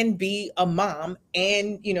 and be a mom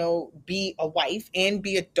and, be a wife and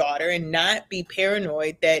be a daughter and not be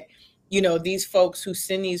paranoid that, these folks who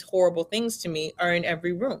send these horrible things to me are in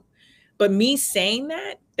every room. But me saying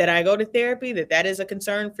that I go to therapy, that is a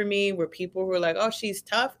concern for me, where people who are like, oh, she's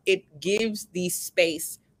tough, it gives the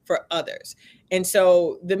space for others. And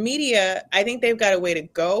so the media, I think they've got a way to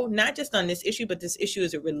go, not just on this issue, but this issue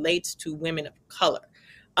as it relates to women of color.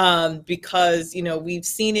 Because, we've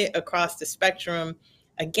seen it across the spectrum.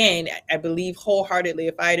 Again, I believe wholeheartedly,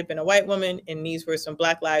 if I had been a white woman and these were some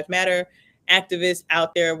Black Lives Matter activists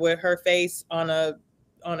out there with her face on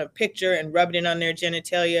a picture and rubbing it on their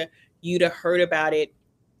genitalia, you'd have heard about it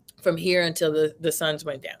from here until the suns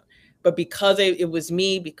went down. But because it was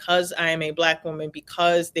me, because I am a Black woman,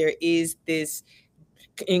 because there is this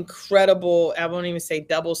incredible, I won't even say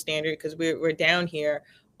double standard, because we're down here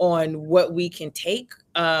on what we can take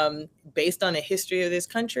based on the history of this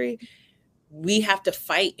country, we have to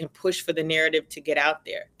fight and push for the narrative to get out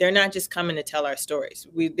there. They're not just coming to tell our stories.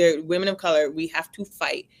 They're women of color. We have to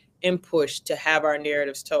fight and push to have our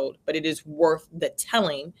narratives told, but it is worth the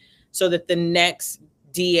telling so that the next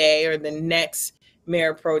DA or the next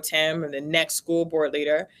mayor pro tem or the next school board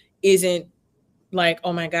leader isn't like,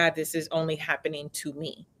 oh my God, this is only happening to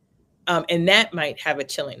me. And that might have a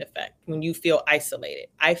chilling effect when you feel isolated.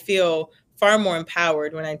 I feel far more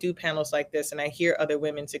empowered when I do panels like this and I hear other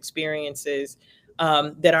women's experiences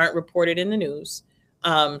that aren't reported in the news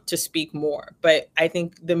to speak more. But I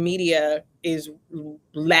think the media is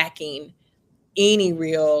lacking any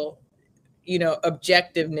real,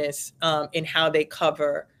 objectiveness in how they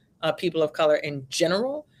cover people of color in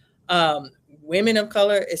general, women of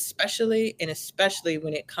color especially, and especially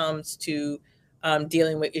when it comes to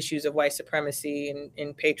dealing with issues of white supremacy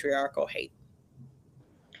and patriarchal hate.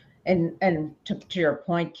 And to your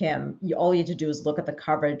point, Kim, all you have to do is look at the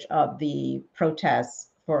coverage of the protests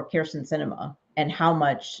for Kyrsten Sinema and how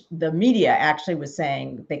much the media actually was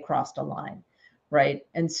saying they crossed a line, right?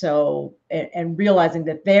 And so, and realizing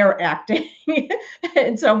that they're acting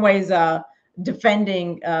in some ways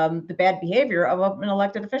defending the bad behavior of an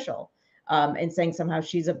elected official and saying somehow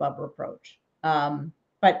she's above reproach.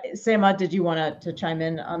 But Sema, did you want to chime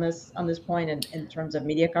in on this point in terms of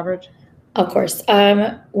media coverage? Of course.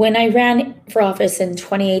 When I ran for office in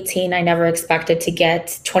 2018, I never expected to get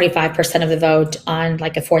 25% of the vote on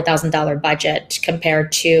like a $4,000 budget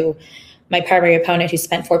compared to my primary opponent, who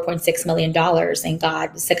spent $4.6 million and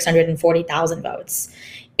got 640,000 votes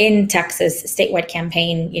in Texas statewide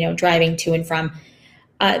campaign, driving to and from.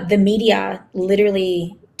 The media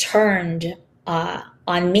literally turned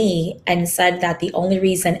on me and said that the only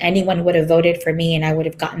reason anyone would have voted for me and I would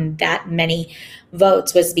have gotten that many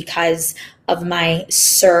votes was because of my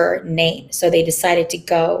surname. So they decided to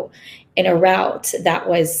go in a route that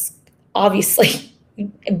was obviously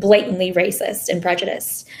blatantly racist and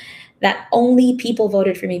prejudiced, that only people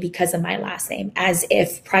voted for me because of my last name, as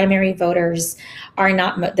if primary voters are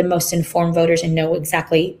not the most informed voters and know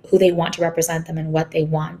exactly who they want to represent them and what they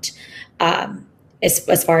want,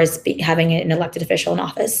 as far as having an elected official in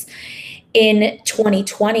office. In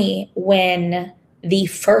 2020, when the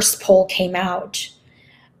first poll came out,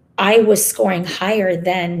 I was polling higher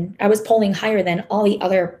than all the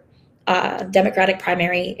other Democratic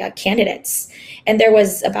primary candidates. And there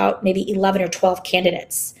was about maybe 11 or 12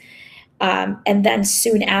 candidates. And then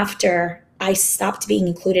soon after, I stopped being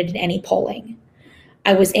included in any polling.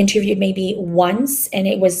 I was interviewed maybe once, and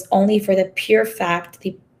it was only for the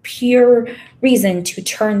pure reason to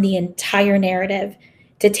turn the entire narrative,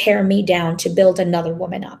 to tear me down, to build another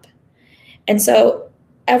woman up. And so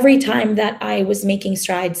every time that I was making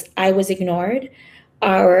strides, I was ignored.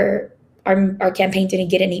 Our campaign didn't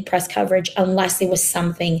get any press coverage unless it was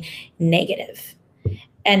something negative.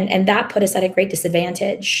 And that put us at a great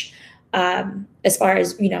disadvantage, as far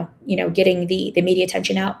as getting the media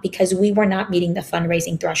attention out, because we were not meeting the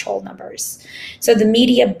fundraising threshold numbers. So the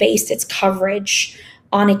media based its coverage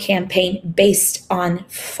on a campaign based on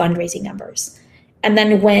fundraising numbers. And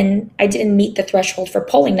then when I didn't meet the threshold for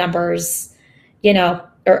polling numbers,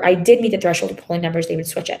 or I did meet the threshold for polling numbers, they would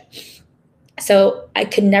switch it. So I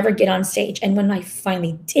could never get on stage. And when I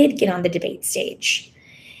finally did get on the debate stage,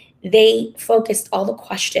 they focused all the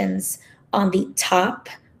questions on the top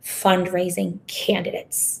fundraising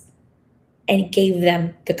candidates and gave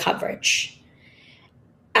them the coverage.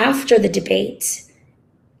 After the debate,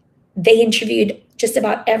 they interviewed just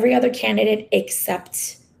about every other candidate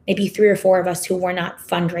except maybe 3 or 4 of us who were not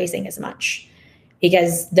fundraising as much,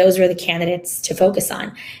 because those were the candidates to focus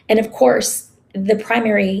on. And of course, the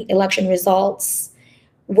primary election results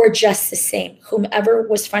were just the same. Whomever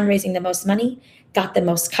was fundraising the most money got the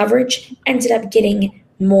most coverage, ended up getting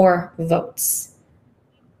more votes.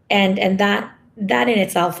 And that in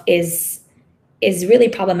itself is really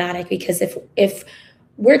problematic, because if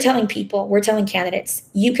we're telling candidates,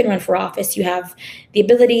 you can run for office, you have the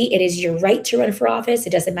ability, it is your right to run for office, it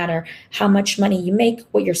doesn't matter how much money you make,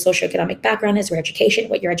 what your socioeconomic background is,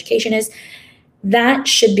 what your education is, that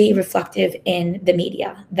should be reflective in the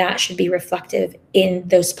media. That should be reflective in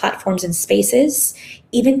those platforms and spaces,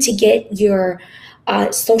 even to get your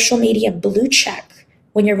social media blue check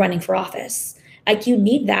when you're running for office. Like, you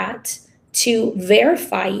need that to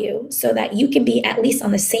verify you so that you can be at least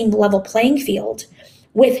on the same level playing field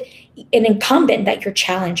with an incumbent that you're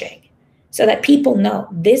challenging, so that people know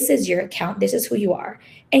this is your account, this is who you are,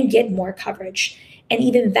 and get more coverage. And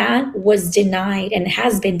even that was denied and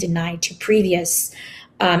has been denied to previous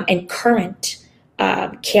and current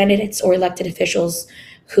candidates or elected officials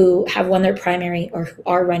who have won their primary or who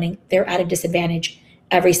are running. They're at a disadvantage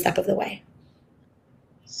every step of the way.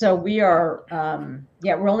 So we are, we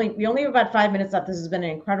only have about 5 minutes left. This has been an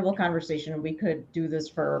incredible conversation. We could do this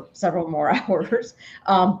for several more hours.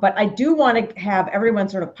 But I do want to have everyone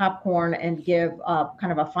sort of popcorn and give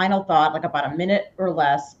kind of a final thought, like about a minute or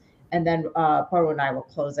less. And then Paru and I will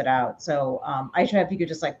close it out. So Aisha, if you could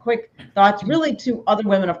just quick thoughts really to other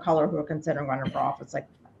women of color who are considering running for office, like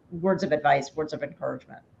words of advice, words of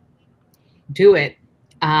encouragement. Do it.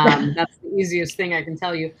 That's the easiest thing I can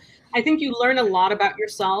tell you. I think you learn a lot about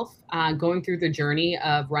yourself going through the journey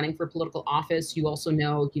of running for political office. You also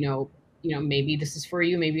know, maybe this is for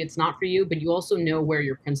you, maybe it's not for you, but you also know where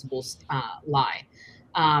your principles lie.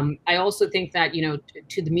 I also think that,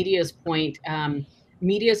 to the media's point,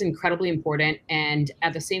 media is incredibly important. And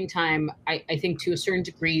at the same time, I think to a certain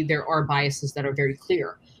degree, there are biases that are very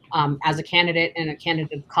clear. As a candidate and a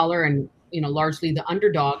candidate of color and, largely the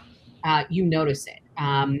underdog, you notice it.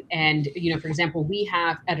 And, for example, we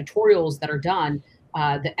have editorials that are done,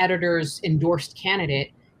 the editor's endorsed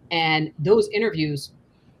candidate, and those interviews,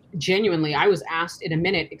 genuinely, I was asked in a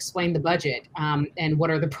minute, explain the budget and what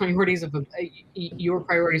are the priorities of your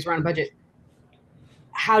priorities around budget.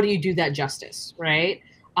 How do you do that justice, right?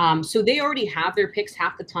 So they already have their picks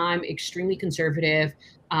half the time, extremely conservative.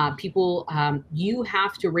 People, you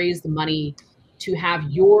have to raise the money to have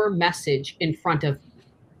your message in front of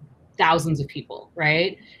thousands of people,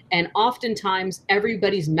 right? And oftentimes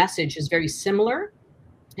everybody's message is very similar.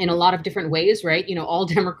 in a lot of different ways, right? You know, all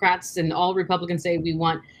Democrats and all Republicans say we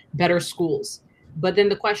want better schools. But then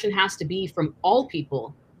the question has to be from all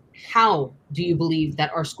people, how do you believe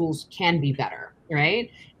that our schools can be better, right?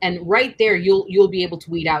 And right there, you'll be able to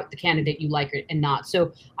weed out the candidate you like and not.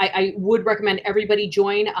 So I would recommend everybody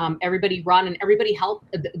join, everybody run, and everybody help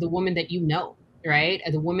the woman that you know, right?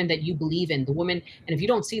 The woman that you believe in, the woman. And if you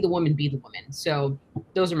don't see the woman, be the woman. So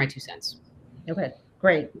those are my 2 cents. Okay,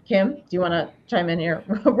 great. Kim, do you want to chime in here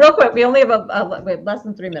real quick? We only have we have less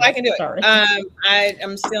than 3 minutes. I can do it. Sorry.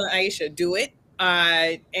 I'm still Aisha. Do it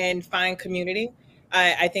and find community.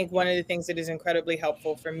 I think one of the things that is incredibly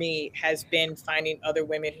helpful for me has been finding other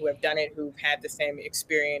women who have done it, who've had the same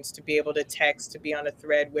experience, to be able to text, to be on a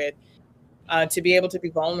thread with, to be able to be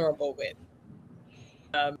vulnerable with.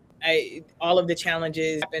 All of the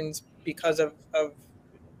challenges happens because of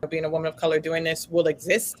being a woman of color doing this will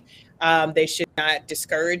exist. They should not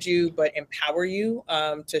discourage you, but empower you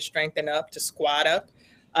to strengthen up, to squad up,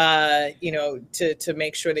 you know, to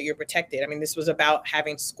make sure that you're protected. I mean, this was about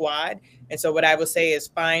having squad. And so what I will say is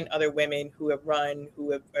find other women who have run,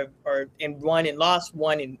 who have or and won and lost,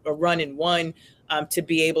 or run and won, to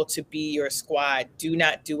be able to be your squad. Do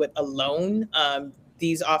not do it alone.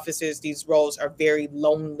 These offices, these roles are very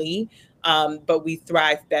lonely, but we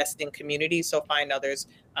thrive best in community. So find others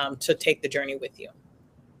to take the journey with you.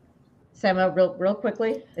 Sama, real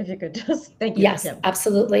quickly, if you could just thank you. Yes,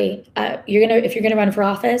 absolutely. If you're gonna run for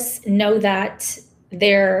office, know that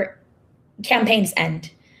their campaigns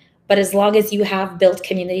end, but as long as you have built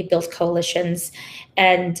community, built coalitions,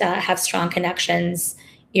 and have strong connections,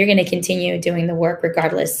 you're going to continue doing the work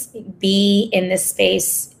regardless. Be in this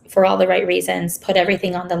space for all the right reasons. Put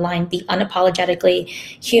everything on the line. Be unapologetically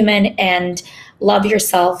human and love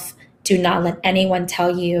yourself. Do not let anyone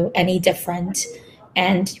tell you any different,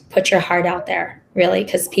 and put your heart out there, really,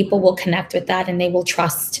 because people will connect with that and they will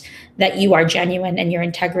trust that you are genuine and your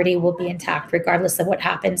integrity will be intact regardless of what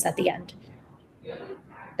happens at the end.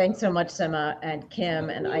 Thanks so much, Sema and Kim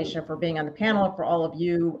and Aisha, for being on the panel. For all of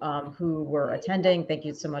you who were attending, thank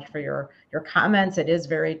you so much for your comments. It is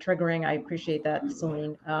very triggering. I appreciate that,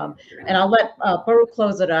 Celine. And I'll let Baru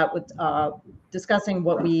close it up with discussing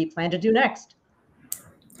what we plan to do next.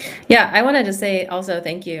 Yeah, I wanted to say also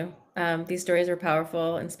thank you. These stories are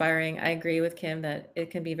powerful, inspiring. I agree with Kim that it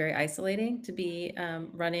can be very isolating to be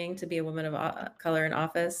running, to be a woman of color in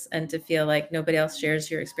office, and to feel like nobody else shares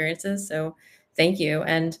your experiences. So thank you.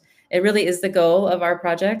 And it really is the goal of our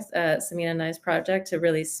project, Samina and I's project, to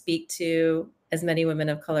really speak to as many women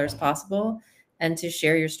of color as possible and to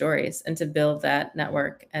share your stories and to build that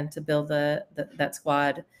network and to build that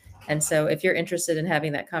squad. And so if you're interested in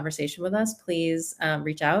having that conversation with us, please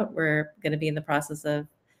reach out. We're going to be in the process of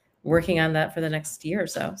working on that for the next year or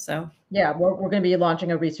so. So yeah, we're going to be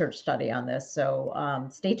launching a research study on this. So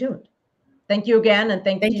stay tuned. Thank you again. And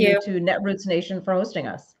thank you to Netroots Nation for hosting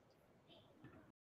us.